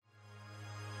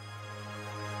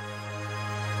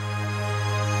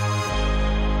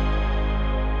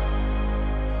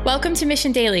Welcome to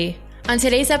Mission Daily. On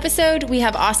today's episode, we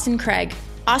have Austin Craig.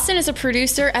 Austin is a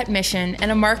producer at Mission and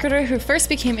a marketer who first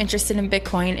became interested in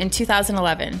Bitcoin in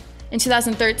 2011. In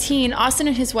 2013, Austin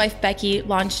and his wife Becky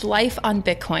launched Life on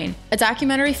Bitcoin, a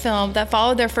documentary film that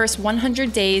followed their first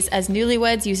 100 days as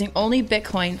newlyweds using only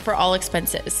Bitcoin for all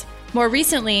expenses. More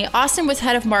recently, Austin was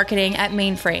head of marketing at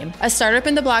Mainframe, a startup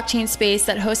in the blockchain space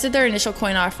that hosted their initial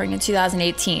coin offering in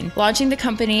 2018, launching the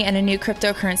company and a new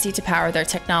cryptocurrency to power their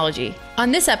technology.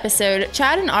 On this episode,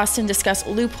 Chad and Austin discuss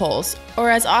loopholes, or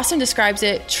as Austin describes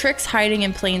it, tricks hiding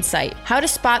in plain sight, how to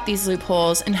spot these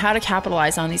loopholes, and how to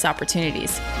capitalize on these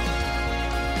opportunities.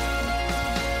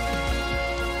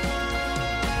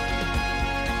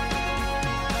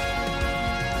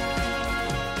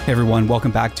 Hey everyone,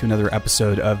 welcome back to another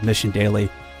episode of Mission Daily.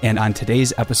 And on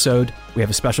today's episode, we have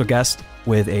a special guest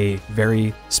with a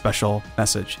very special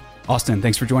message. Austin,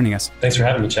 thanks for joining us. Thanks for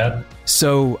having me, Chad.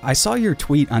 So I saw your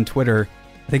tweet on Twitter,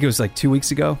 I think it was like 2 weeks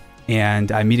ago,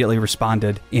 and I immediately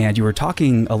responded, and you were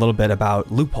talking a little bit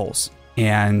about loopholes.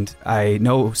 And I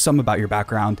know some about your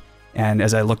background, and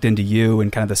as I looked into you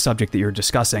and kind of the subject that you're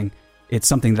discussing, it's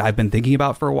something that I've been thinking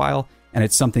about for a while, and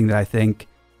it's something that I think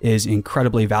is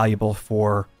incredibly valuable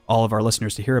for all of our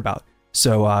listeners to hear about.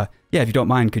 So if you don't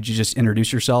mind, could you just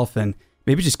introduce yourself and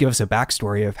maybe just give us a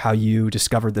backstory of how you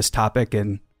discovered this topic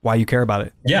and why you care about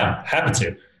it? Yeah, happy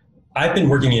to. I've been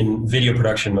working in video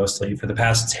production mostly for the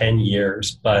past 10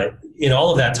 years, but in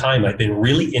all of that time, I've been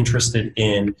really interested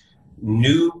in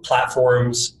new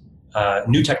platforms,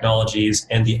 new technologies,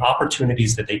 and the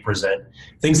opportunities that they present,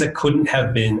 things that couldn't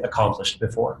have been accomplished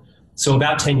before. So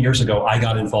about 10 years ago, I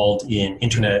got involved in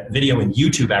internet video and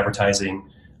YouTube advertising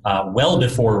well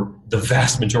before the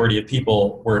vast majority of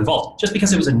people were involved, just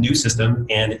because it was a new system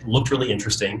and it looked really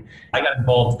interesting. I got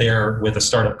involved there with a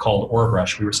startup called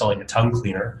Orabrush. We were selling a tongue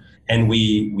cleaner, and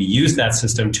we used that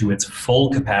system to its full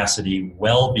capacity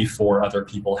well before other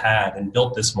people had and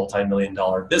built this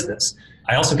multi-million-dollar business.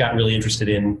 I also got really interested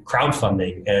in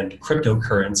crowdfunding and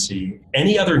cryptocurrency.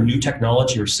 Any other new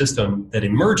technology or system that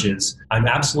emerges, I'm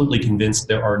absolutely convinced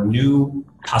there are new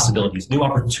possibilities, new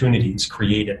opportunities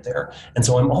created there. And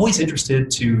so I'm always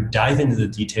interested to dive into the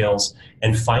details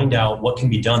and find out what can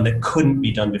be done that couldn't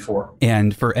be done before.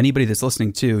 And for anybody that's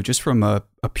listening too, just from a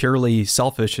purely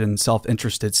selfish and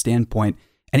self-interested standpoint,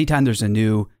 anytime there's a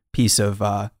new piece of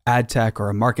ad tech or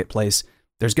a marketplace,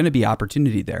 there's going to be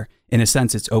opportunity there. In a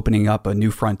sense, it's opening up a new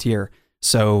frontier.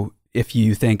 So if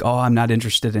you think, oh, I'm not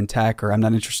interested in tech or I'm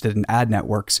not interested in ad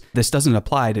networks, this doesn't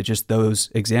apply to just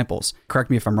those examples. Correct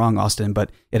me if I'm wrong, Austin,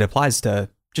 but it applies to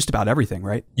just about everything,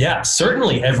 right? Yeah,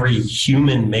 certainly every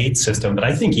human-made system, but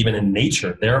I think even in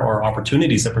nature, there are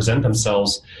opportunities that present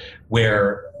themselves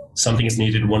where something is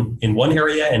needed in one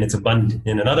area and it's abundant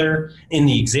in another. In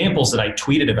the examples that I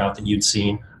tweeted about that you'd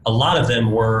seen, a lot of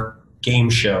them were game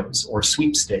shows or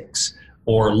sweepstakes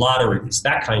or lotteries,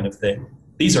 that kind of thing.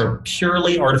 These are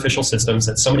purely artificial systems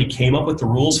that somebody came up with the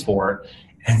rules for,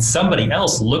 and somebody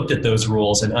else looked at those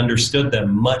rules and understood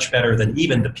them much better than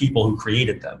even the people who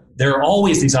created them. There are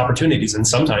always these opportunities, and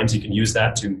sometimes you can use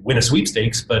that to win a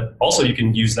sweepstakes, but also you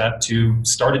can use that to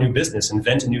start a new business,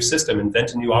 invent a new system,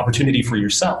 invent a new opportunity for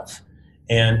yourself.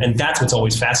 And that's what's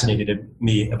always fascinated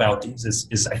me about these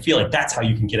is I feel like that's how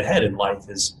you can get ahead in life,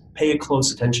 is pay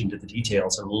close attention to the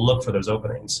details and look for those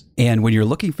openings. And when you're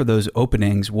looking for those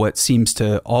openings, what seems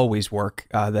to always work,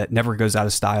 that never goes out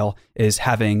of style, is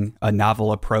having a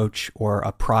novel approach or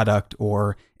a product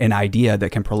or an idea that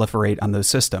can proliferate on those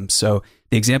systems. So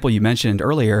the example you mentioned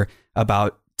earlier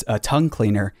about a tongue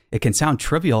cleaner, it can sound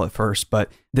trivial at first,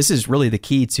 but this is really the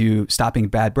key to stopping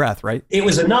bad breath, right? It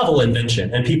was a novel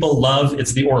invention and people love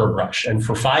it's the Orabrush. And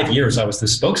for 5 years, I was the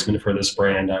spokesman for this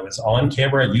brand. I was on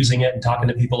camera using it and talking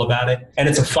to people about it. And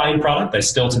it's a fine product. I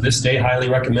still to this day highly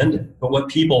recommend it. But what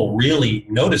people really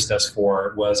noticed us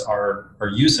for was our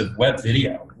use of web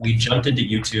video. We jumped into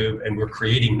YouTube and we're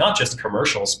creating not just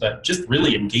commercials, but just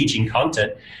really engaging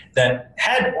content that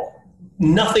had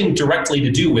nothing directly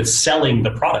to do with selling the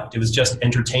product. It was just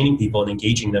entertaining people and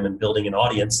engaging them and building an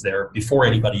audience there before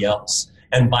anybody else.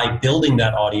 And by building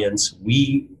that audience,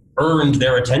 we earned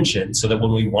their attention so that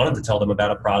when we wanted to tell them about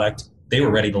a product, they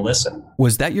were ready to listen.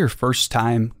 Was that your first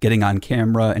time getting on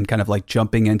camera and kind of like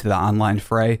jumping into the online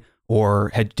fray?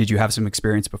 Or did you have some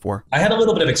experience before? I had a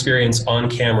little bit of experience on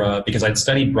camera because I'd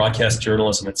studied broadcast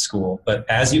journalism at school. But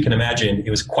as you can imagine, it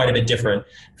was quite a bit different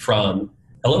from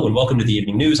hello and welcome to the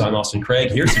evening news. I'm Austin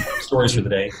Craig. Here's some stories for the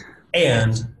day.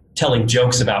 And telling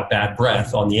jokes about bad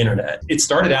breath on the internet. It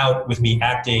started out with me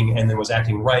acting, and then was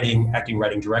acting, writing,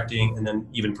 directing, and then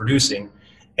even producing.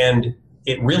 And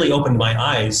it really opened my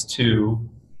eyes to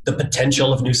the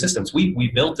potential of new systems.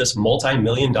 We built this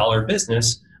multi-million-dollar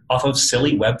business off of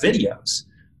silly web videos.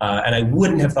 And I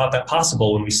wouldn't have thought that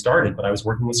possible when we started, but I was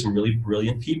working with some really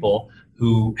brilliant people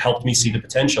who helped me see the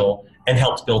potential and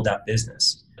helped build that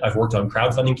business. I've worked on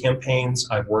crowdfunding campaigns.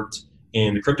 I've worked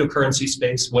in the cryptocurrency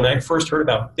space. When I first heard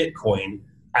about Bitcoin,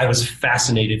 I was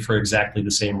fascinated for exactly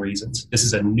the same reasons. This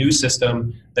is a new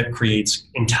system that creates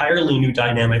entirely new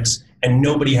dynamics, and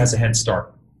nobody has a head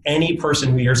start. Any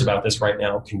person who hears about this right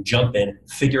now can jump in,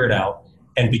 figure it out,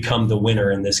 and become the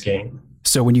winner in this game.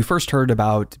 So when you first heard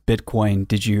about Bitcoin,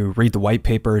 did you read the white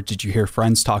paper? Did you hear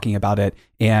friends talking about it?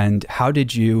 And how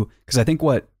did you, because I think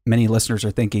what many listeners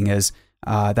are thinking is,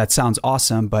 that sounds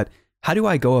awesome, but how do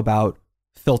I go about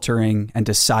filtering and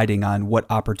deciding on what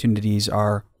opportunities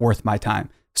are worth my time?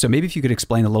 So maybe if you could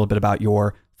explain a little bit about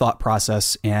your thought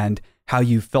process and how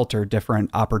you filter different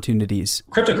opportunities.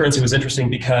 Cryptocurrency was interesting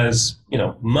because,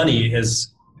 money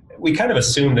is, we kind of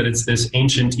assume that it's this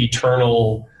ancient,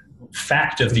 eternal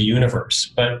fact of the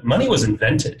universe, but money was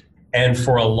invented. And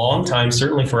for a long time,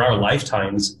 certainly for our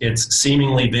lifetimes, it's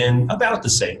seemingly been about the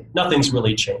same. Nothing's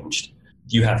really changed.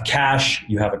 You have cash,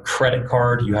 you have a credit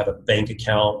card, you have a bank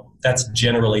account. That's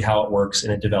generally how it works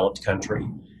in a developed country.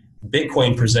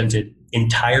 Bitcoin presented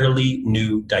entirely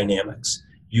new dynamics.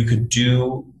 You could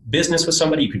do business with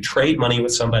somebody, you could trade money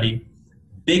with somebody,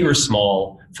 big or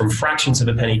small, from fractions of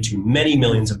a penny to many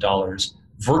millions of dollars,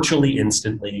 virtually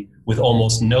instantly, with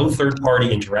almost no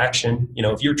third-party interaction.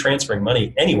 If you're transferring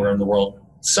money anywhere in the world,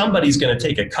 somebody's going to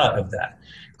take a cut of that.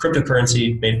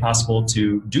 Cryptocurrency made it possible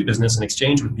to do business and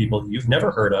exchange with people you've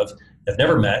never heard of, have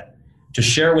never met, to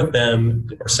share with them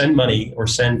or send money or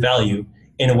send value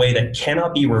in a way that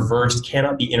cannot be reversed,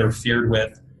 cannot be interfered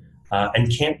with,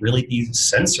 and can't really be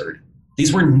censored.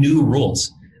 These were new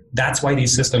rules. That's why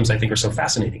these systems, I think, are so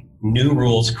fascinating. New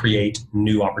rules create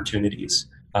new opportunities.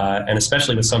 And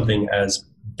especially with something as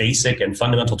basic and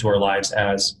fundamental to our lives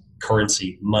as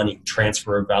currency, money,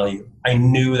 transfer of value. I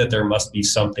knew that there must be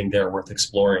something there worth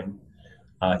exploring.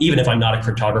 Even if I'm not a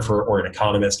cryptographer or an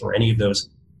economist or any of those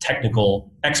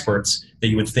technical experts that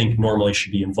you would think normally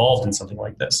should be involved in something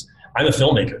like this. I'm a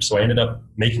filmmaker, so I ended up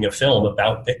making a film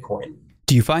about Bitcoin.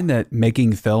 Do you find that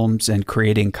making films and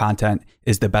creating content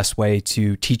is the best way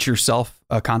to teach yourself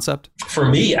a concept? For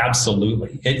me,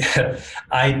 absolutely.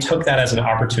 I took that as an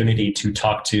opportunity to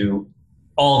talk to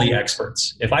all the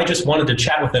experts. If I just wanted to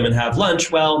chat with them and have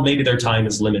lunch, well, maybe their time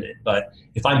is limited. But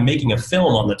if I'm making a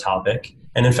film on the topic,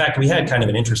 and in fact, we had kind of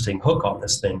an interesting hook on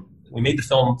this thing. We made the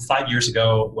film 5 years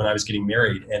ago when I was getting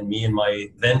married, and me and my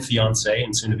then fiance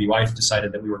and soon-to-be wife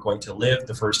decided that we were going to live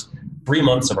the first 3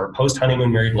 months of our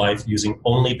post-honeymoon married life using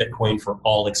only Bitcoin for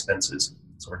all expenses.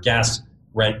 So our gas,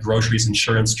 rent, groceries,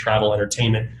 insurance, travel,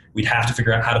 entertainment, we'd have to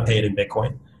figure out how to pay it in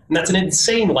Bitcoin. And that's an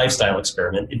insane lifestyle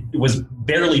experiment. It was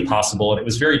barely possible, and it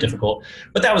was very difficult.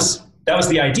 But that was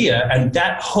the idea, and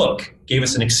that hook gave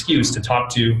us an excuse to talk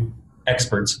to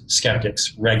experts,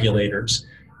 skeptics, regulators,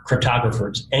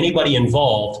 cryptographers. Anybody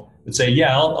involved would say,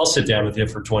 yeah, I'll sit down with you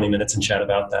for 20 minutes and chat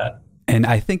about that. And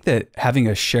I think that having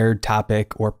a shared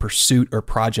topic or pursuit or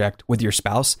project with your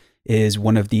spouse is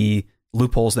one of the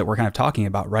loopholes that we're kind of talking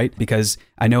about, right? Because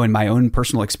I know in my own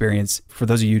personal experience, for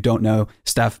those of you who don't know,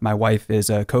 Steph, my wife, is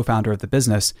a co-founder of the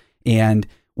business, and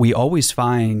we always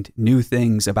find new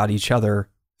things about each other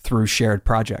through shared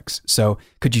projects. So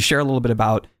could you share a little bit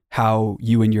about how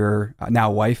you and your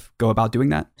now wife go about doing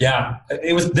that? Yeah,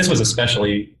 this was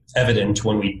especially evident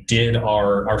when we did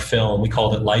our film. We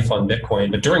called it Life on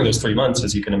Bitcoin. But during those 3 months,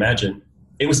 as you can imagine,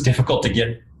 it was difficult to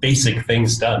get basic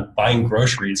things done. Buying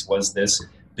groceries was this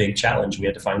big challenge. We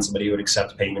had to find somebody who would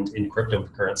accept payment in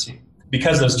cryptocurrency.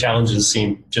 Because those challenges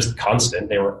seemed just constant,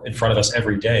 they were in front of us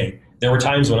every day. There were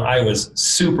times when I was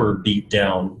super beat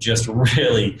down, just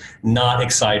really not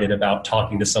excited about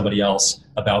talking to somebody else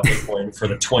about Bitcoin for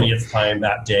the 20th time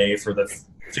that day, for the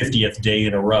 50th day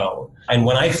in a row. And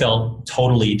when I felt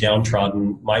totally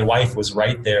downtrodden, my wife was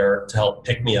right there to help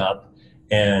pick me up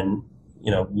and,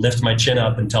 lift my chin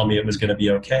up and tell me it was going to be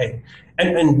okay.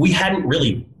 And we hadn't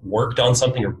really worked on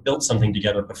something or built something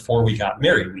together before we got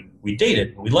married. We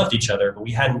dated, we loved each other, but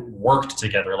we hadn't worked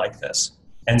together like this.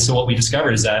 And so what we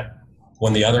discovered is that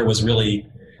when the other was really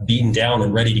beaten down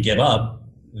and ready to give up,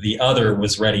 the other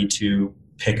was ready to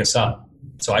pick us up.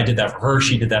 So I did that for her,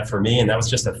 she did that for me, and that was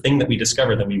just a thing that we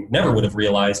discovered that we never would have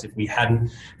realized if we hadn't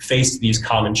faced these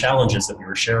common challenges that we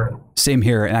were sharing. Same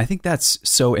here. And I think that's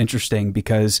so interesting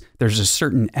because there's a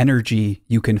certain energy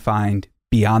you can find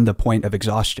beyond the point of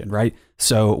exhaustion, right?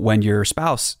 So when your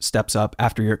spouse steps up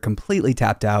after you're completely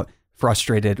tapped out,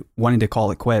 frustrated, wanting to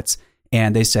call it quits,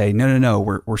 and they say, no,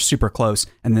 we're super close.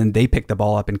 And then they pick the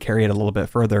ball up and carry it a little bit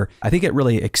further. I think it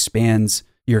really expands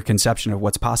your conception of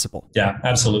what's possible. Yeah,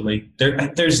 absolutely.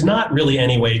 There's not really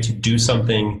any way to do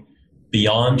something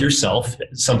beyond yourself,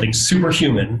 something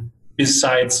superhuman,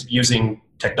 besides using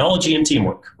technology and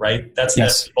teamwork, right? That's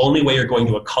the only way you're going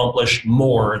to accomplish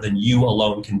more than you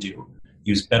alone can do.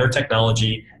 Use better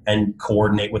technology and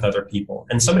coordinate with other people.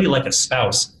 And somebody like a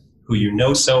spouse who you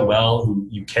know so well, who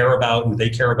you care about, who they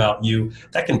care about you,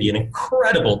 that can be an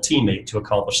incredible teammate to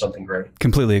accomplish something great.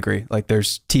 Completely agree. Like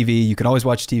there's TV, you can always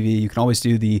watch TV, you can always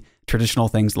do the traditional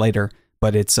things later,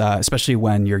 but it's especially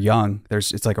when you're young,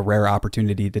 it's like a rare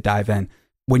opportunity to dive in.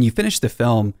 When you finish the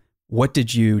film, what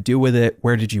did you do with it?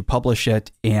 Where did you publish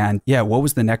it? And what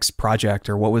was the next project,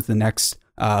 or what was the next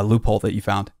loophole that you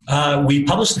found? We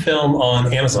published the film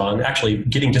on Amazon. Actually,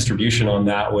 getting distribution on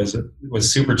that was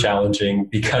super challenging,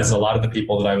 because a lot of the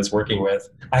people that I was working with,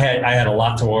 I had a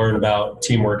lot to learn about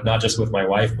teamwork, not just with my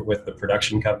wife, but with the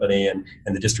production company and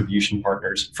the distribution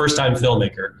partners. First time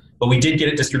filmmaker, but we did get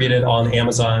it distributed on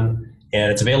Amazon, and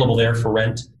it's available there for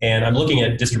rent. And I'm looking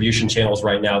at distribution channels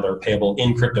right now that are payable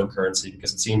in cryptocurrency,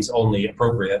 because it seems only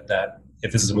appropriate that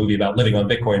if this is a movie about living on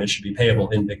Bitcoin, it should be payable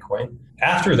in Bitcoin.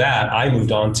 After that, I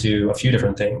moved on to a few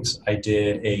different things. I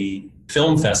did a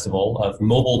film festival of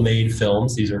mobile-made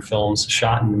films. These are films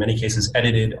shot, in many cases,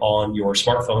 edited on your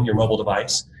smartphone, your mobile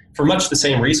device, for much the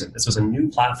same reason. This was a new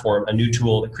platform, a new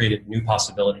tool that created new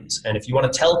possibilities. And if you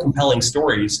want to tell compelling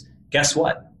stories, guess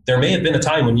what? There may have been a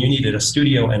time when you needed a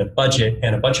studio and a budget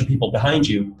and a bunch of people behind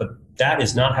you, but that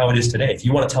is not how it is today. If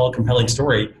you want to tell a compelling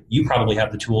story, you probably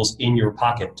have the tools in your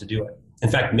pocket to do it. In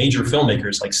fact, major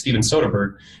filmmakers like Steven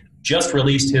Soderbergh just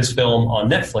released his film on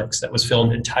Netflix that was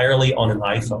filmed entirely on an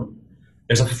iPhone.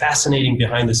 There's a fascinating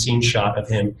behind-the-scenes shot of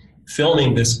him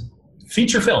filming this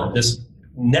feature film, this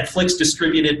Netflix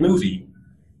distributed movie,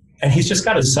 and he's just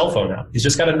got his cell phone out. He's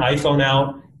just got an iPhone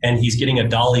out, and he's getting a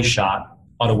dolly shot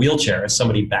on a wheelchair as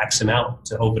somebody backs him out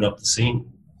to open up the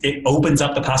scene. It opens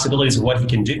up the possibilities of what he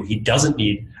can do. He doesn't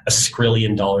need a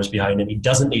skrillion dollars behind him. He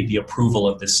doesn't need the approval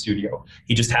of this studio.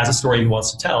 He just has a story he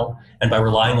wants to tell, and by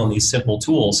relying on these simple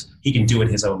tools, he can do it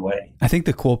his own way. I think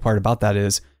the cool part about that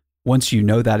is once you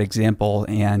know that example,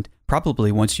 and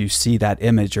probably once you see that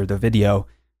image or the video,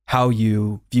 how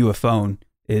you view a phone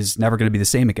is never going to be the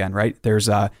same again, right? There's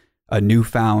a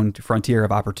newfound frontier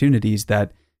of opportunities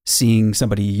that seeing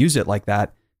somebody use it like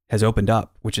that has opened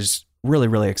up, which is really,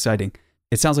 really exciting.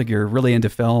 It sounds like you're really into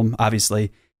film,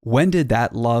 obviously. When did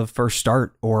that love first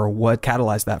start, or what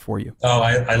catalyzed that for you? Oh,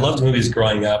 I loved movies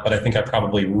growing up, but I think I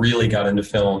probably really got into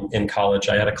film in college.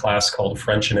 I had a class called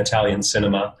French and Italian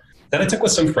cinema that I took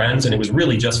with some friends, and it was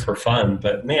really just for fun.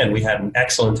 But man, we had an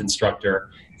excellent instructor,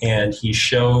 and he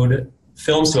showed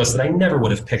films to us that I never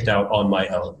would have picked out on my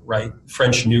own, right?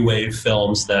 French New Wave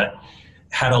films that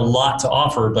had a lot to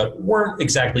offer, but weren't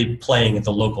exactly playing at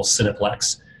the local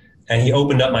Cineplex. And he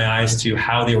opened up my eyes to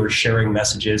how they were sharing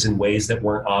messages in ways that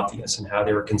weren't obvious, and how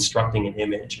they were constructing an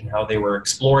image, and how they were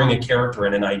exploring a character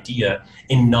and an idea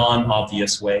in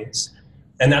non-obvious ways.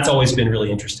 And that's always been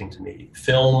really interesting to me.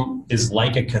 Film is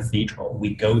like a cathedral.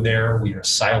 We go there, we are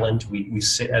silent, we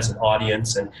sit as an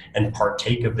audience and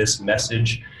partake of this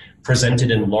message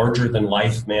presented in larger than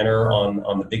life manner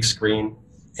on the big screen.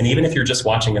 And even if you're just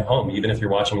watching at home, even if you're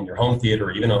watching in your home theater,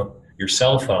 or even on your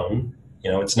cell phone,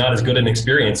 it's not as good an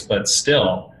experience, but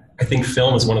still, I think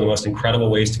film is one of the most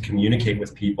incredible ways to communicate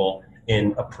with people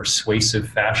in a persuasive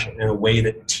fashion, in a way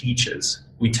that teaches.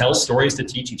 We tell stories to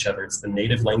teach each other. It's the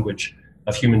native language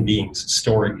of human beings,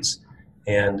 stories.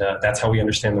 And that's how we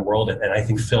understand the world. And I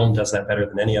think film does that better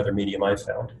than any other medium I've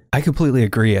found. I completely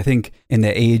agree. I think in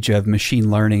the age of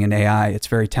machine learning and AI, it's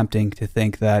very tempting to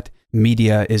think that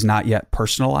media is not yet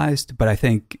personalized. But I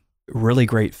think really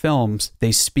great films,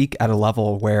 they speak at a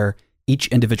level where each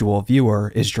individual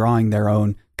viewer is drawing their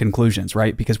own conclusions,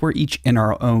 right? Because we're each in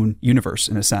our own universe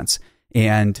in a sense.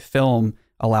 And film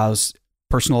allows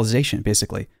personalization,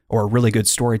 basically, or really good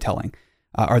storytelling.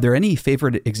 Are there any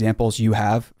favorite examples you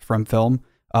have from film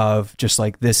of just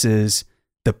like, this is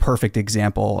the perfect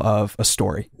example of a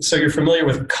story? So you're familiar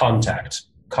with Contact.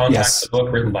 Contact, yes. A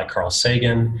book written by Carl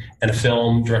Sagan, and a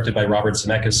film directed by Robert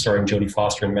Zemeckis starring Jodie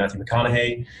Foster and Matthew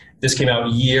McConaughey. This came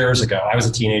out years ago. I was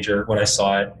a teenager when I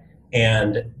saw it,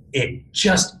 and it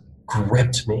just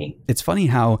gripped me. It's funny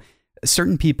how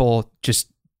certain people just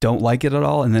don't like it at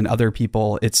all, and then other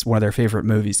people, it's one of their favorite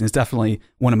movies. And it's definitely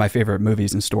one of my favorite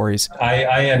movies and stories.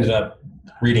 I ended up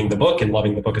reading the book and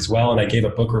loving the book as well, and I gave a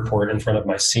book report in front of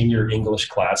my senior English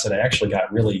class, and I actually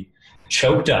got really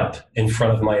choked up in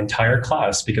front of my entire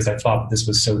class because I thought this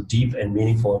was so deep and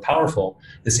meaningful and powerful,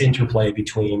 this interplay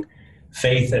between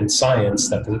faith and science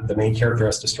that the main character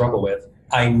has to struggle with,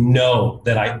 I know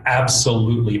that I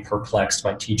absolutely perplexed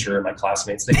my teacher and my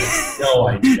classmates. They had no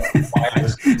idea why I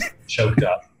was choked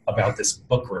up about this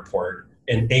book report,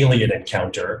 an alien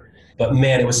encounter. But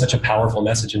man, it was such a powerful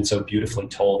message and so beautifully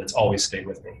told. It's always stayed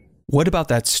with me. What about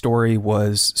that story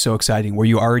was so exciting? Were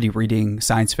you already reading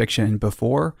science fiction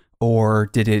before, or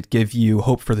did it give you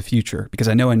hope for the future? Because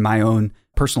I know in my own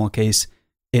personal case,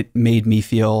 it made me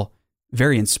feel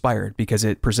very inspired because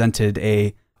it presented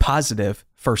a positive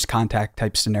first contact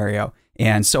type scenario.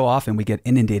 And so often we get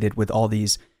inundated with all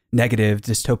these negative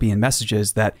dystopian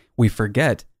messages that we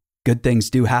forget good things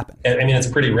do happen. I mean, it's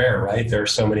pretty rare, right? There are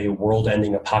so many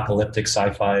world-ending apocalyptic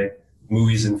sci-fi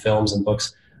movies and films and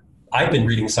books. I've been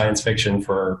reading science fiction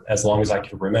for as long as I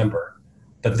can remember.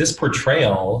 But this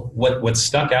portrayal, what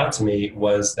stuck out to me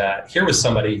was that here was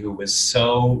somebody who was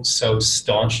so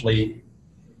staunchly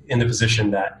in the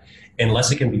position that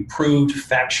unless it can be proved,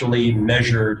 factually,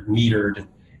 measured, metered,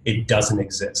 it doesn't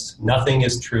exist. Nothing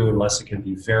is true unless it can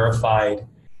be verified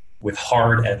with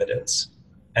hard evidence.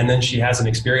 And then she has an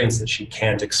experience that she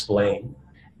can't explain.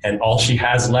 And all she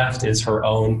has left is her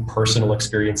own personal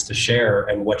experience to share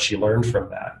and what she learned from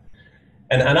that.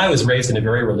 And I was raised in a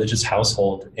very religious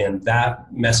household, and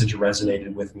that message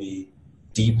resonated with me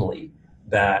deeply,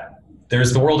 that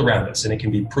there's the world around us and it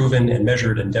can be proven and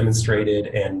measured and demonstrated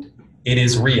and it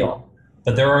is real.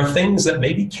 But there are things that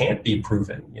maybe can't be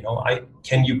proven.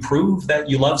 Can you prove that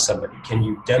you love somebody? Can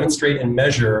you demonstrate and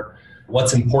measure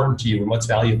what's important to you and what's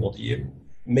valuable to you?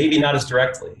 Maybe not as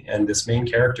directly. And this main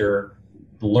character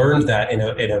learned that in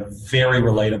a very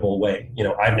relatable way.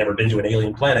 I've never been to an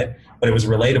alien planet, but it was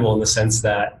relatable in the sense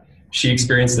that she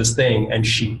experienced this thing and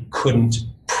she couldn't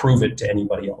prove it to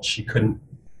anybody else. She couldn't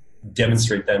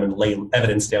demonstrate them and lay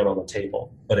evidence down on the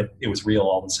table, but it was real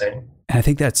all the same. And I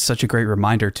think that's such a great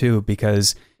reminder too,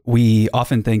 because we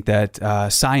often think that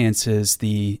science is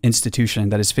the institution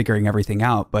that is figuring everything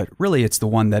out, but really it's the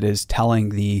one that is telling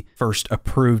the first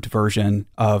approved version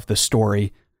of the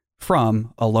story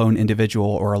from a lone individual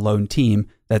or a lone team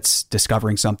that's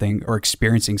discovering something or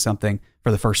experiencing something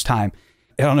for the first time.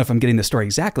 I don't know if I'm getting the story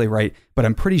exactly right, but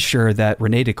I'm pretty sure that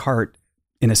René Descartes,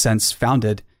 in a sense,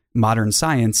 founded modern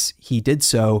science. He did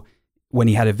so when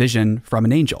he had a vision from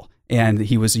an angel, and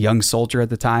he was a young soldier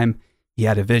at the time. He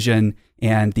had a vision,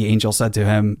 and the angel said to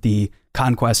him, the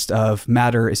conquest of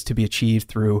matter is to be achieved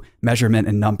through measurement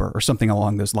and number, or something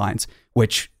along those lines,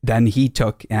 which then he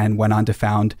took and went on to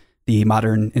found the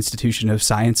modern institution of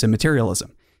science and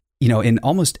materialism. In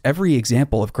almost every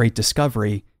example of great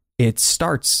discovery, it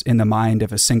starts in the mind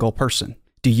of a single person.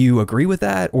 Do you agree with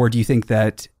that? Or do you think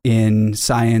that in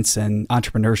science and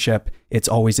entrepreneurship, it's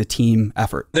always a team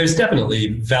effort? There's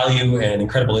definitely value and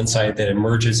incredible insight that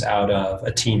emerges out of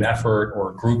a team effort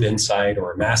or group insight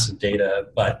or massive data,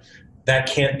 but that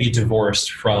can't be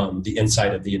divorced from the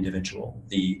insight of the individual,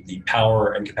 the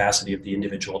power and capacity of the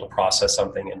individual to process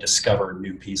something and discover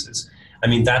new pieces. I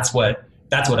mean, that's what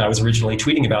I was originally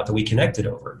tweeting about that we connected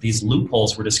over. These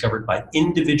loopholes were discovered by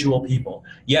individual people.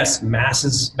 Yes,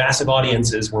 massive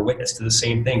audiences were witness to the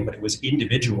same thing, but it was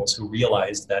individuals who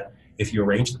realized that if you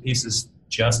arrange the pieces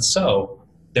just so,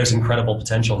 there's incredible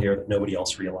potential here that nobody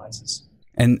else realizes.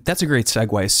 And that's a great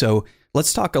segue. So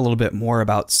let's talk a little bit more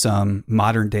about some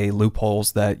modern day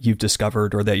loopholes that you've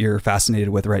discovered or that you're fascinated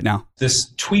with right now.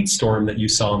 This tweet storm that you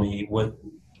saw me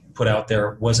put out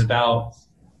there was about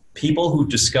people who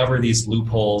discover these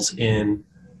loopholes in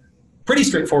pretty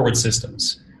straightforward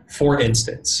systems. For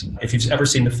instance, if you've ever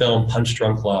seen the film Punch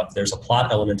Drunk Love, there's a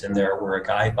plot element in there where a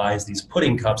guy buys these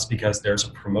pudding cups because there's a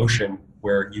promotion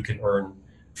where you can earn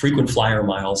frequent flyer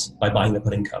miles by buying the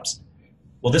pudding cups.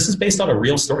 Well, this is based on a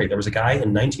real story. There was a guy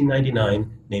in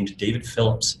 1999 named David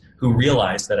Phillips who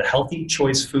realized that a Healthy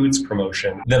Choice Foods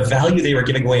promotion, the value they were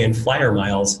giving away in flyer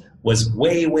miles was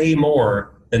way, way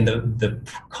more than the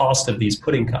cost of these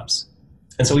pudding cups.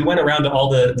 And so he went around to all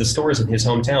the stores in his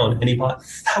hometown and he bought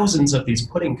thousands of these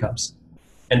pudding cups.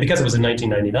 And because it was in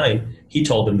 1999, he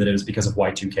told them that it was because of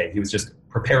Y2K. He was just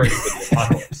preparing for the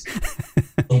apocalypse.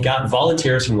 He got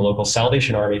volunteers from the local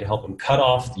Salvation Army to help him cut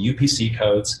off the UPC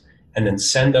codes and then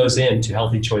send those in to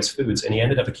Healthy Choice Foods. And he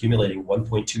ended up accumulating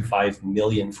 1.25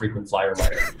 million frequent flyer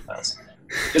miles.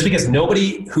 Just because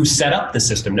nobody who set up the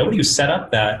system, nobody who set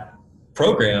up that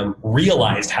program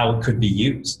realized how it could be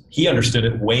used. He understood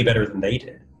it way better than they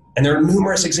did. And there are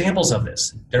numerous examples of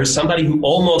this. There's somebody who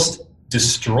almost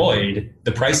destroyed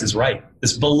The Price is Right,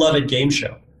 this beloved game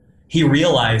show. He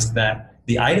realized that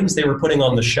the items they were putting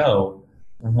on the show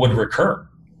would recur.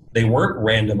 They weren't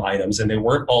random items and they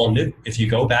weren't all new. If you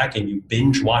go back and you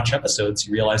binge watch episodes,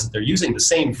 you realize that they're using the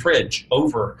same fridge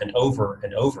over and over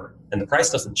and over, and the price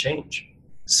doesn't change.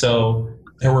 So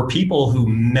there were people who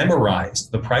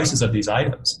memorized the prices of these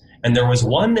items. And there was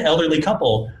one elderly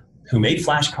couple who made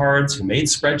flashcards, who made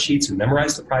spreadsheets, who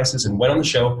memorized the prices and went on the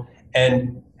show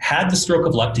and had the stroke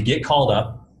of luck to get called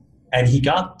up. And he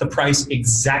got the price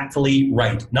exactly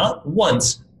right. Not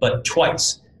once, but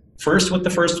twice. First with the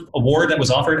first award that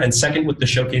was offered, and second with the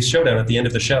showcase showdown at the end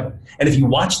of the show. And if you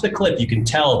watch the clip, you can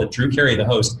tell that Drew Carey, the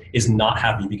host, is not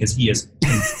happy because he is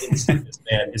convinced that this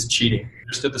man is cheating. He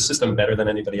understood the system better than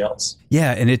anybody else.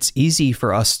 Yeah, and it's easy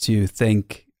for us to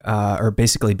think, or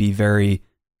basically be very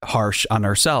harsh on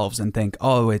ourselves and think,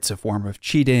 oh, it's a form of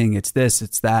cheating, it's this,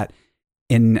 it's that.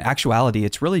 In actuality,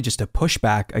 it's really just a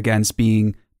pushback against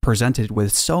being presented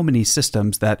with so many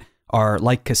systems that are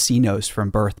like casinos from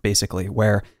birth, basically,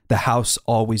 where the house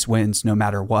always wins no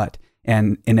matter what.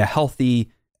 And in a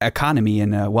healthy economy,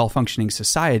 in a well-functioning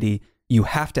society, you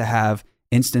have to have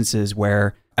instances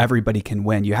where everybody can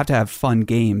win. You have to have fun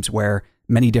games where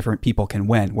many different people can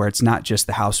win, where it's not just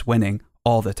the house winning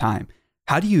all the time.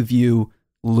 How do you view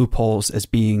loopholes as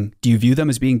being, do you view them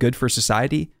as being good for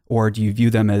society, or do you view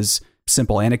them as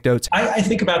simple anecdotes? I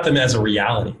think about them as a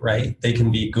reality, right? They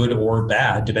can be good or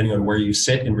bad depending on where you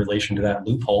sit in relation to that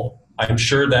loophole. I'm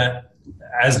sure that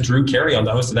as Drew Carey, on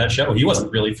the host of that show, he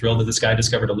wasn't really thrilled that this guy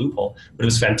discovered a loophole, but it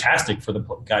was fantastic for the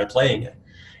guy playing it.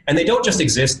 And they don't just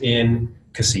exist in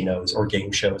casinos or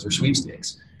game shows or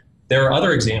sweepstakes. There are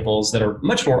other examples that are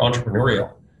much more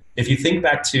entrepreneurial. If you think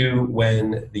back to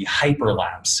when the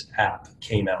Hyperlapse app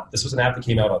came out, this was an app that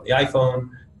came out on the iPhone.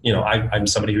 You know, I'm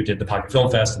somebody who did the Pocket Film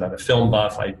Fest, and I'm a film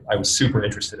buff. I was super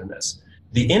interested in this.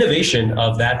 The innovation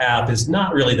of that app is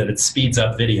not really that it speeds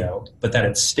up video, but that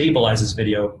it stabilizes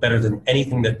video better than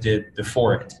anything that did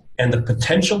before it. And the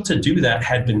potential to do that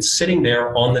had been sitting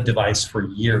there on the device for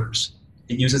years.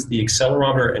 It uses the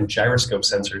accelerometer and gyroscope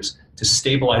sensors to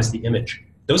stabilize the image.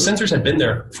 Those sensors had been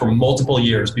there for multiple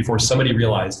years before somebody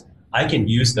realized, I can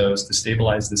use those to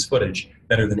stabilize this footage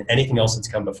better than anything else that's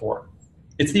come before.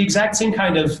 It's the exact same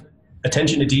kind of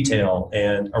attention to detail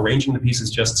and arranging the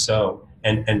pieces just so,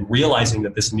 and realizing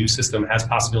that this new system has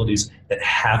possibilities that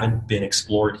haven't been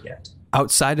explored yet.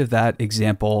 Outside of that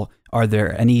example, are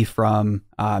there any from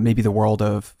maybe the world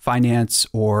of finance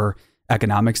or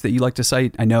economics that you like to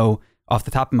cite? I know off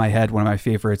the top of my head, one of my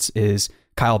favorites is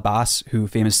Kyle Bass, who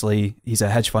famously, he's a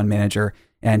hedge fund manager,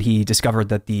 and he discovered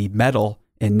that the metal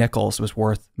in nickels was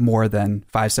worth more than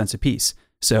 5 cents a piece.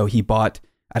 So he bought,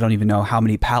 I don't even know how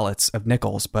many pallets of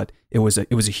nickels, but it was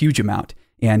a huge amount,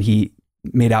 and he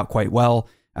made out quite well.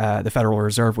 The Federal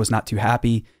Reserve was not too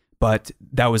happy, but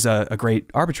that was a great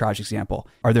arbitrage example.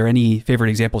 Are there any favorite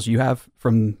examples you have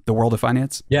from the world of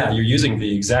finance? Yeah, you're using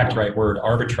the exact right word,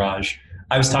 arbitrage.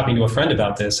 I was talking to a friend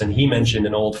about this, and he mentioned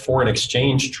an old foreign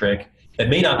exchange trick that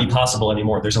may not be possible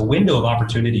anymore. There's a window of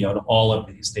opportunity on all of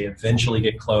these. They eventually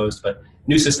get closed, but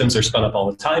new systems are spun up all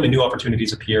the time and new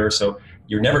opportunities appear, so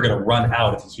you're never going to run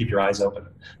out if you keep your eyes open.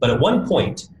 But at one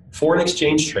point, foreign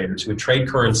exchange traders who would trade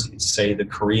currencies, say the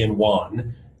Korean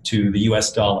won to the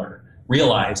US dollar,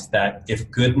 realized that if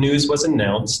good news was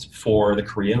announced for the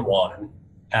Korean won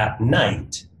at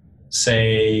night,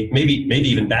 say maybe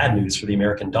even bad news for the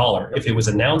American dollar, if it was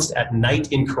announced at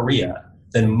night in Korea,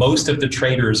 then most of the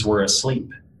traders were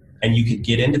asleep. And you could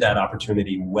get into that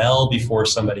opportunity well before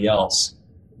somebody else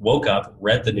woke up,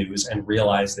 read the news, and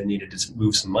realized they needed to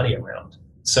move some money around.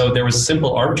 So there was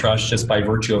simple arbitrage just by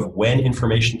virtue of when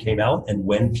information came out and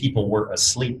when people were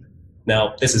asleep.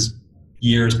 Now, this is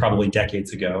years, probably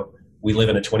decades ago. We live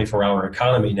in a 24-hour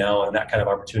economy now, and that kind of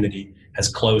opportunity has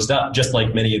closed up, just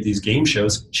like many of these game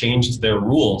shows changed their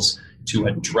rules to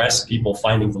address people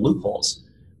finding the loopholes.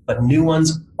 But new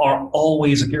ones are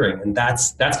always appearing, and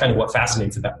that's kind of what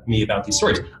fascinates me about these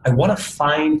stories. I want to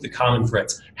find the common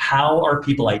threads. How are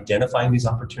people identifying these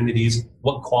opportunities?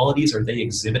 What qualities are they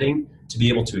exhibiting to be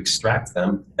able to extract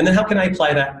them? And then how can I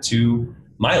apply that to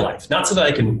my life? Not so that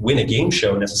I can win a game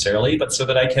show necessarily, but so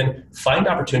that I can find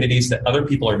opportunities that other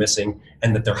people are missing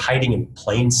and that they're hiding in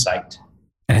plain sight.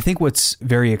 And I think what's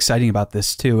very exciting about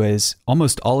this too is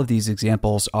almost all of these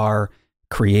examples are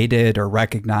created or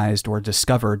recognized or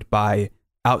discovered by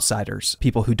outsiders,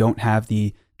 people who don't have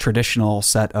the traditional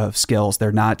set of skills.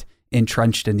 They're not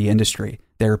entrenched in the industry.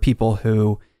 There are people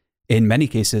who, in many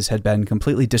cases, had been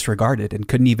completely disregarded and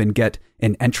couldn't even get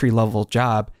an entry-level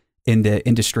job in the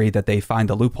industry that they find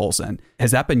the loopholes in.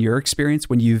 Has that been your experience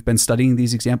when you've been studying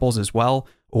these examples as well?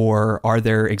 Or are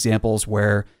there examples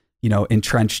where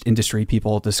entrenched industry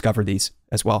people discover these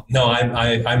as well? No,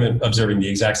 I'm observing the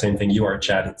exact same thing you are,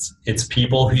 Chad. It's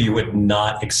people who you would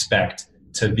not expect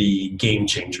to be game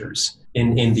changers.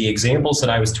 In the examples that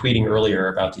I was tweeting earlier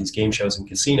about these game shows and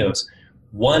casinos,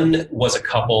 one was a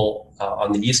couple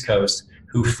on the East Coast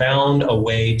who found a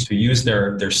way to use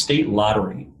their state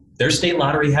lottery. Their state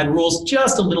lottery had rules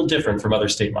just a little different from other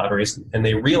state lotteries, and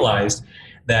they realized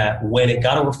that when it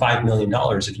got over $5 million,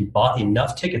 if you bought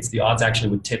enough tickets, the odds actually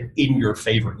would tip in your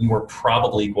favor. You were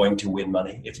probably going to win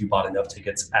money if you bought enough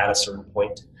tickets at a certain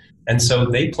point. And so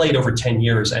they played over 10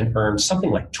 years and earned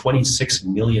something like $26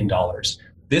 million.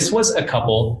 This was a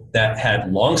couple that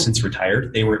had long since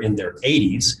retired. They were in their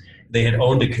 80s. They had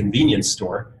owned a convenience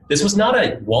store. This was not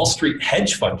a Wall Street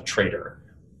hedge fund trader.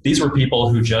 These were people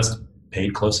who just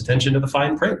paid close attention to the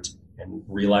fine print and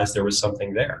realized there was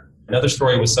something there. Another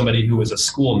story was somebody who was a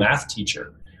school math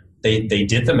teacher. They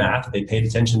did the math, they paid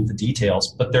attention to the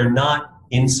details, but they're not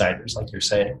insiders like you're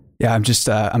saying. Yeah,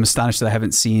 I'm astonished that I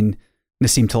haven't seen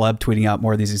Nassim Taleb tweeting out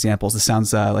more of these examples. This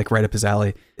sounds like right up his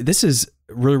alley. This is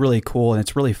really, really cool, and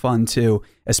it's really fun too,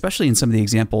 especially in some of the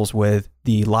examples with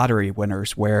the lottery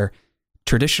winners, where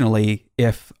traditionally,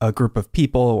 if a group of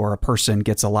people or a person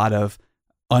gets a lot of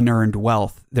unearned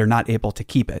wealth, they're not able to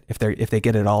keep it if they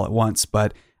get it all at once.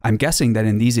 But I'm guessing that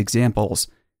in these examples,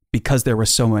 because there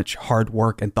was so much hard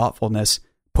work and thoughtfulness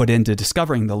put into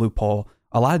discovering the loophole,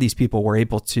 a lot of these people were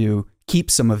able to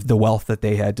keep some of the wealth that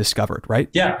they had discovered, right?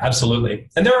 Yeah, absolutely.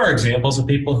 And there are examples of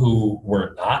people who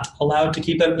were not allowed to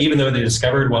keep them, even though they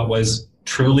discovered what was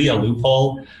truly a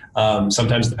loophole.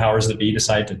 Sometimes the powers that be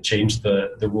decide to change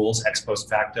the rules ex post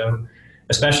facto,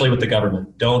 especially with the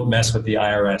government. Don't mess with the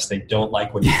IRS. They don't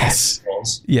like when you pass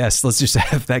rules. Yes, let's just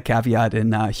have that caveat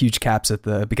in huge caps at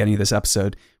the beginning of this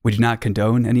episode. We do not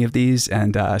condone any of these,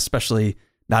 and especially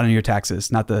not on your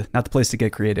taxes. Not the place to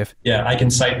get creative. Yeah, I can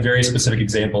cite very specific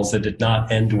examples that did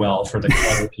not end well for the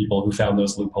clever people who found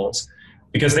those loopholes.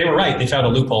 Because they were right, they found a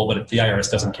loophole, but if the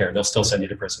IRS doesn't care, they'll still send you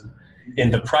to prison.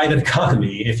 In the private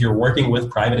economy, if you're working with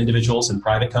private individuals and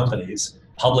private companies,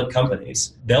 public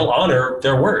companies, they'll honor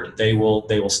their word. They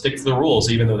will stick to the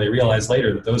rules, even though they realize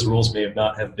later that those rules may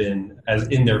not have been as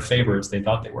in their favor as they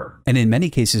thought they were. And in many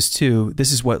cases too,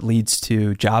 this is what leads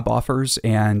to job offers.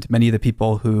 And many of the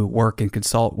people who work and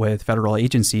consult with federal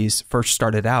agencies first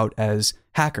started out as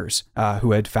hackers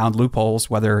who had found loopholes,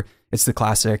 whether it's the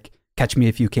classic Catch Me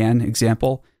If You Can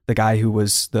example, the guy who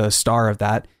was the star of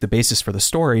that, the basis for the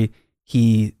story,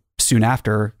 he soon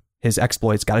after his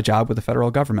exploits got a job with the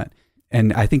federal government.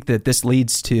 And I think that this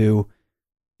leads to,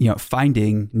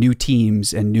 finding new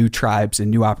teams and new tribes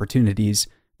and new opportunities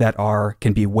that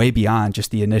can be way beyond just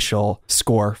the initial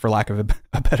score, for lack of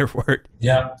a better word.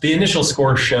 Yeah, the initial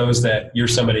score shows that you're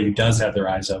somebody who does have their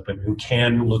eyes open, who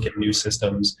can look at new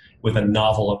systems with a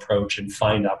novel approach and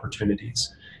find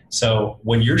opportunities. So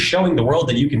when you're showing the world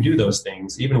that you can do those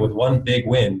things, even with one big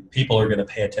win, people are going to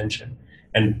pay attention.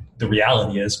 And the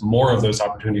reality is more of those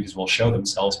opportunities will show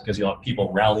themselves because you'll have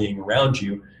people rallying around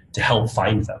you to help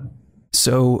find them.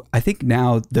 So I think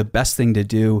now the best thing to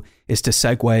do is to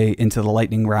segue into the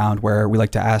lightning round, where we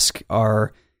like to ask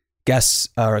our guests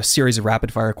a series of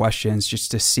rapid fire questions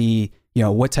just to see,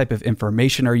 what type of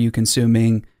information are you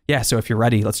consuming? Yeah. So if you're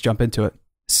ready, let's jump into it.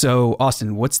 So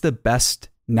Austin, what's the best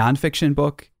nonfiction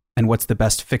book and what's the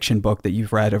best fiction book that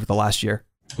you've read over the last year?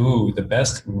 Ooh, the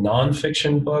best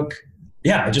nonfiction book.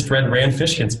 Yeah, I just read Rand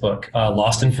Fishkin's book,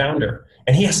 Lost and Founder.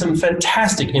 And he has some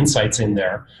fantastic insights in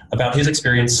there about his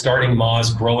experience starting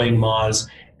Moz, growing Moz.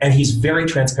 And he's very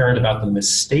transparent about the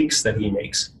mistakes that he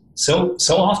makes. So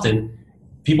often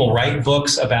people write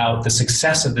books about the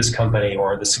success of this company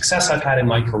or the success I've had in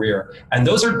my career. And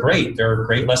those are great. There are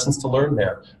great lessons to learn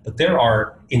there. But there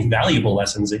are invaluable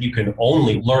lessons that you can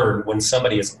only learn when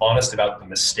somebody is honest about the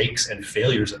mistakes and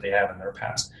failures that they have in their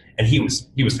past. And he was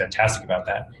fantastic about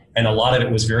that. And a lot of it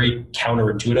was very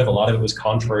counterintuitive. A lot of it was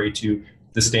contrary to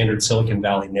the standard Silicon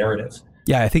Valley narrative.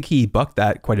 Yeah, I think he bucked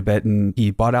that quite a bit, and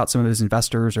he bought out some of his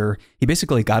investors, or he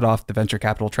basically got off the venture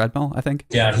capital treadmill, I think.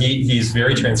 Yeah, he's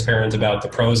very transparent about the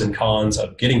pros and cons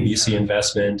of getting VC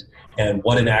investment and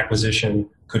what an acquisition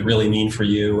could really mean for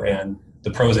you, and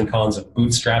the pros and cons of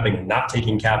bootstrapping and not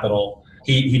taking capital.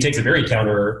 He takes a very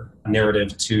counter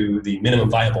narrative to the minimum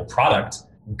viable product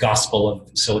gospel of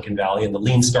Silicon Valley and the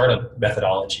lean startup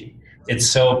methodology. It's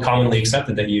so commonly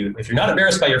accepted that if you're not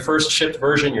embarrassed by your first shipped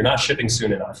version, you're not shipping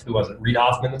soon enough. Who was it? Reid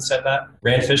Hoffman that said that?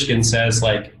 Rand Fishkin says,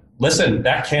 listen,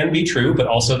 that can be true, but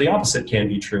also the opposite can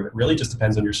be true. It really just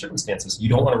depends on your circumstances. You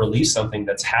don't want to release something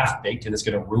that's half-baked and is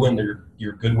going to ruin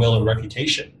your goodwill and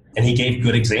reputation. And he gave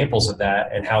good examples of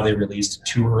that and how they released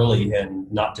too early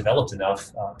and not developed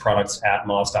enough products at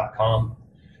Moz.com.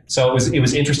 So it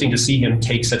was interesting to see him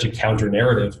take such a counter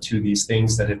narrative to these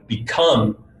things that have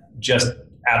become just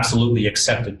absolutely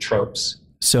accepted tropes.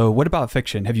 So what about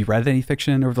fiction? Have you read any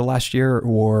fiction over the last year,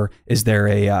 or is there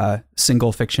a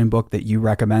single fiction book that you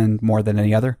recommend more than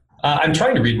any other? I'm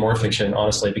trying to read more fiction,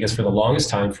 honestly, because for the longest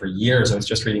time, for years, I was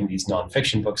just reading these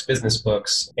nonfiction books, business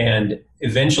books, and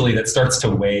eventually that starts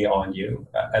to weigh on you.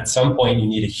 At some point, you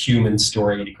need a human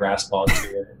story to grasp onto.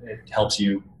 It helps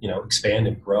you, expand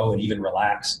and grow and even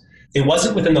relax. It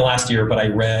wasn't within the last year, but I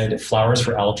read Flowers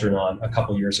for Algernon a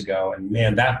couple years ago, and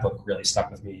man, that book really stuck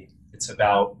with me. It's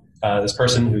about this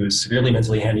person who is severely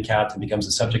mentally handicapped and becomes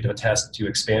the subject of a test to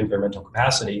expand their mental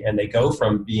capacity, and they go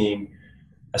from being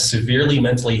a severely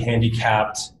mentally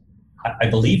handicapped, I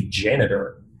believe,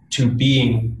 janitor, to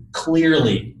being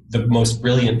clearly the most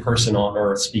brilliant person on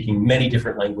earth, speaking many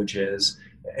different languages,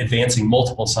 advancing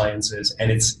multiple sciences, and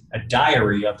it's a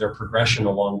diary of their progression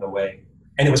along the way.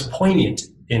 And it was poignant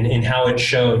in how it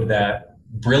showed that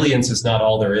brilliance is not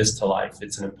all there is to life.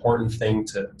 It's an important thing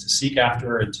to seek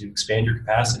after and to expand your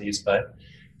capacities, but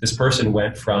this person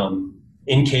went from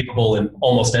incapable in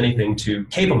almost anything to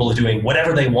capable of doing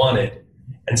whatever they wanted.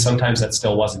 And sometimes that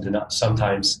still wasn't enough.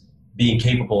 Sometimes being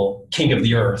capable, king of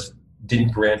the earth,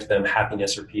 didn't grant them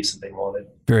happiness or peace that they wanted.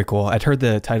 Very cool. I'd heard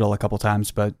the title a couple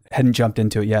times, but hadn't jumped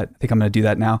into it yet. I think I'm going to do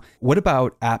that now. What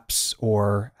about apps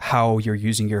or how you're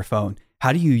using your phone?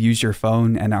 How do you use your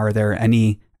phone? And are there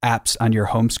any apps on your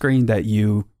home screen that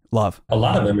you love? A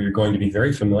lot of them you're going to be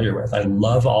very familiar with. I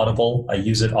love Audible. I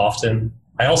use it often.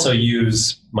 I also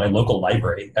use my local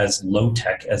library, as low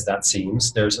tech as that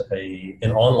seems. There's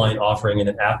an online offering and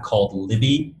an app called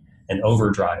Libby and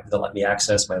Overdrive that let me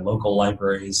access my local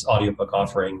library's audiobook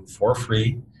offering for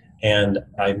free. And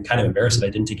I'm kind of embarrassed that I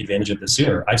didn't take advantage of this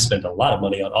sooner. I've spent a lot of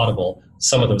money on Audible.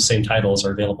 Some of those same titles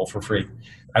are available for free.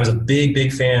 I was a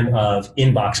big fan of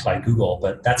Inbox by Google,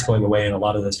 but that's going away, and a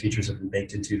lot of those features have been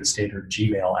baked into the standard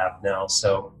Gmail app now.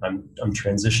 So I'm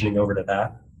transitioning over to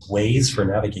that. Waze for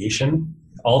navigation.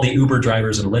 All the Uber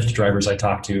drivers and Lyft drivers I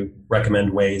talk to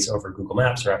recommend Waze over Google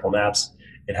Maps or Apple Maps.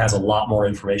 It has a lot more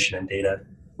information and data,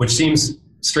 which seems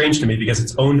strange to me because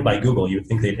it's owned by Google. You would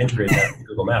think they'd integrate that with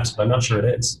Google Maps, but I'm not sure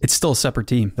it is. It's still a separate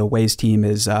team. The Waze team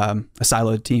is a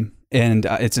siloed team. And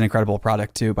it's an incredible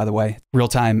product too, by the way.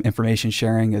 Real-time information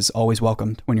sharing is always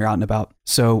welcomed when you're out and about.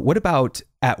 So what about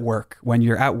at work? When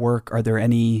you're at work, are there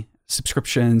any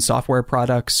subscription software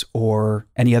products or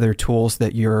any other tools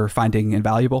that you're finding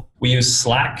invaluable? We use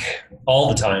Slack all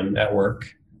the time at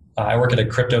work. I work at a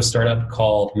crypto startup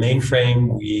called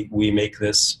Mainframe. We make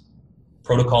this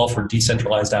protocol for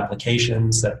decentralized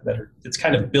applications that are, it's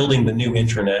kind of building the new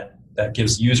intranet that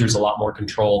gives users a lot more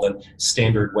control than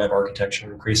standard web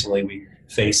architecture. Increasingly, we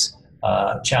face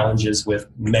challenges with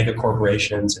mega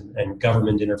corporations and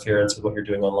government interference with what you're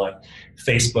doing online.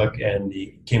 Facebook and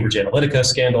the Cambridge Analytica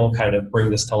scandal kind of bring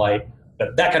this to light.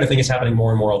 But that kind of thing is happening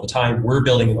more and more all the time. We're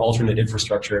building an alternate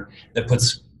infrastructure that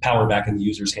puts power back in the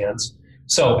user's hands.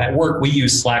 So at work, we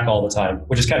use Slack all the time,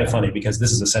 which is kind of funny because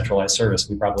this is a centralized service.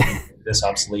 We probably make this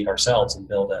obsolete ourselves and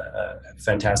build a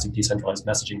fantastic decentralized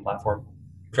messaging platform.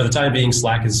 For the time being,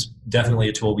 Slack is definitely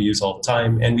a tool we use all the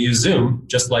time. And we use Zoom,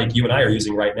 just like you and I are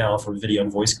using right now, for video and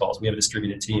voice calls. We have a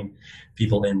distributed team,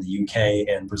 people in the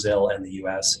UK and Brazil and the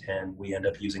US, and we end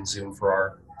up using Zoom for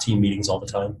our team meetings all the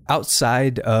time.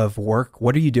 Outside of work,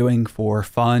 what are you doing for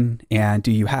fun? And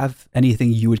do you have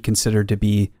anything you would consider to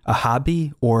be a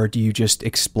hobby, or do you just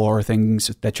explore things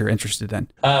that you're interested in?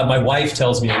 My wife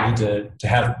tells me I need to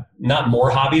have not more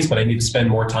hobbies, but I need to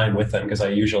spend more time with them because I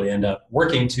usually end up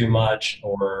working too much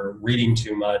or reading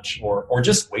too much or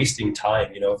just wasting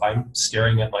time. You know, if I'm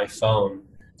staring at my phone,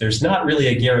 there's not really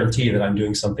a guarantee that I'm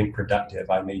doing something productive.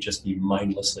 I may just be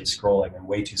mindlessly scrolling. I'm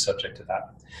way too subject to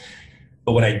that.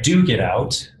 But when I do get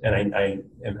out, and I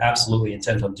am absolutely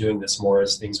intent on doing this more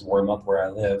as things warm up where I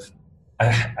live,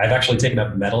 I've actually taken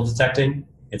up metal detecting.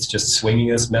 It's just swinging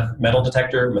this metal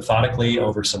detector methodically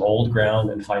over some old ground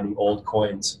and finding old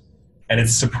coins. And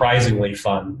it's surprisingly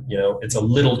fun. You know, it's a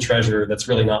little treasure that's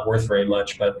really not worth very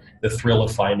much, but the thrill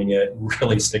of finding it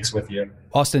really sticks with you.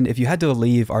 Austin, if you had to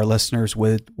leave our listeners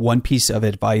with one piece of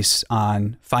advice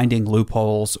on finding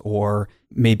loopholes or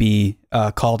maybe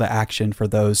a call to action for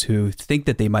those who think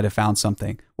that they might have found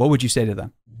something, what would you say to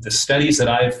them? The studies that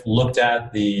I've looked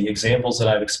at, the examples that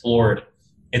I've explored,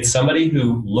 it's somebody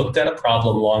who looked at a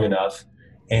problem long enough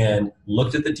and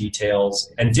looked at the details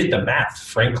and did the math,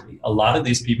 frankly. A lot of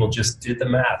these people just did the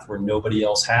math where nobody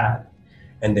else had.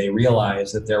 And they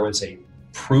realized that there was a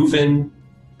proven,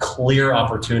 clear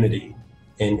opportunity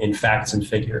in facts and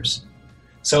figures.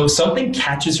 So if something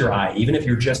catches your eye, even if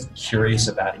you're just curious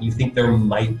about it, you think there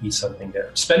might be something there,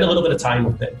 spend a little bit of time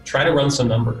with it. Try to run some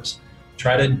numbers.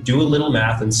 Try to do a little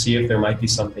math and see if there might be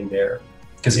something there.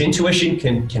 Because intuition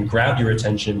can grab your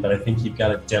attention, but I think you've got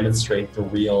to demonstrate the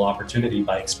real opportunity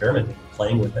by experimenting,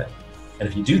 playing with it. And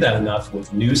if you do that enough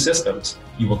with new systems,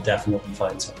 you will definitely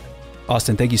find something.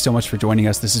 Austin, thank you so much for joining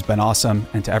us. This has been awesome.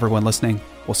 And to everyone listening,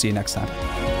 we'll see you next time.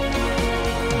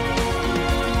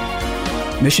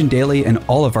 Mission Daily and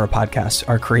all of our podcasts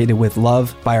are created with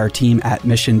love by our team at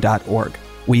mission.org.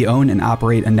 We own and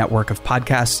operate a network of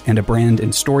podcasts and a brand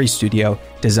and story studio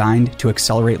designed to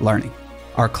accelerate learning.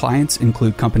 Our clients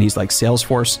include companies like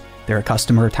Salesforce, they're a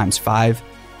customer times 5,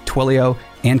 Twilio,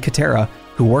 and Katera,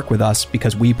 who work with us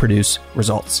because we produce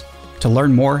results. To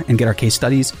learn more and get our case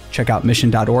studies, check out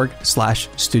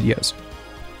mission.org/studios.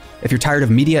 If you're tired of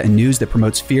media and news that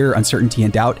promotes fear, uncertainty,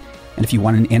 and doubt, and if you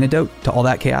want an antidote to all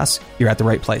that chaos, you're at the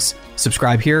right place.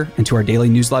 Subscribe here and to our daily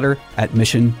newsletter at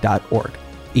mission.org.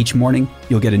 Each morning,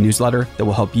 you'll get a newsletter that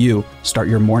will help you start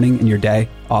your morning and your day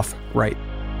off right.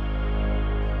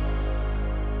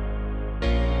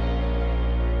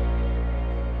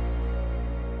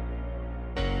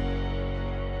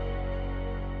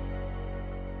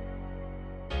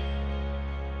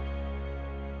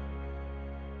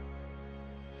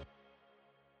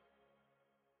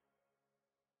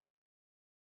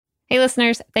 Hey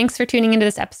listeners, thanks for tuning into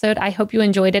this episode. I hope you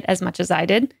enjoyed it as much as I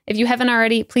did. If you haven't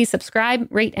already, please subscribe,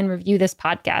 rate, and review this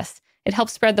podcast. It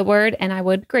helps spread the word, and I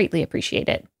would greatly appreciate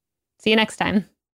it. See you next time.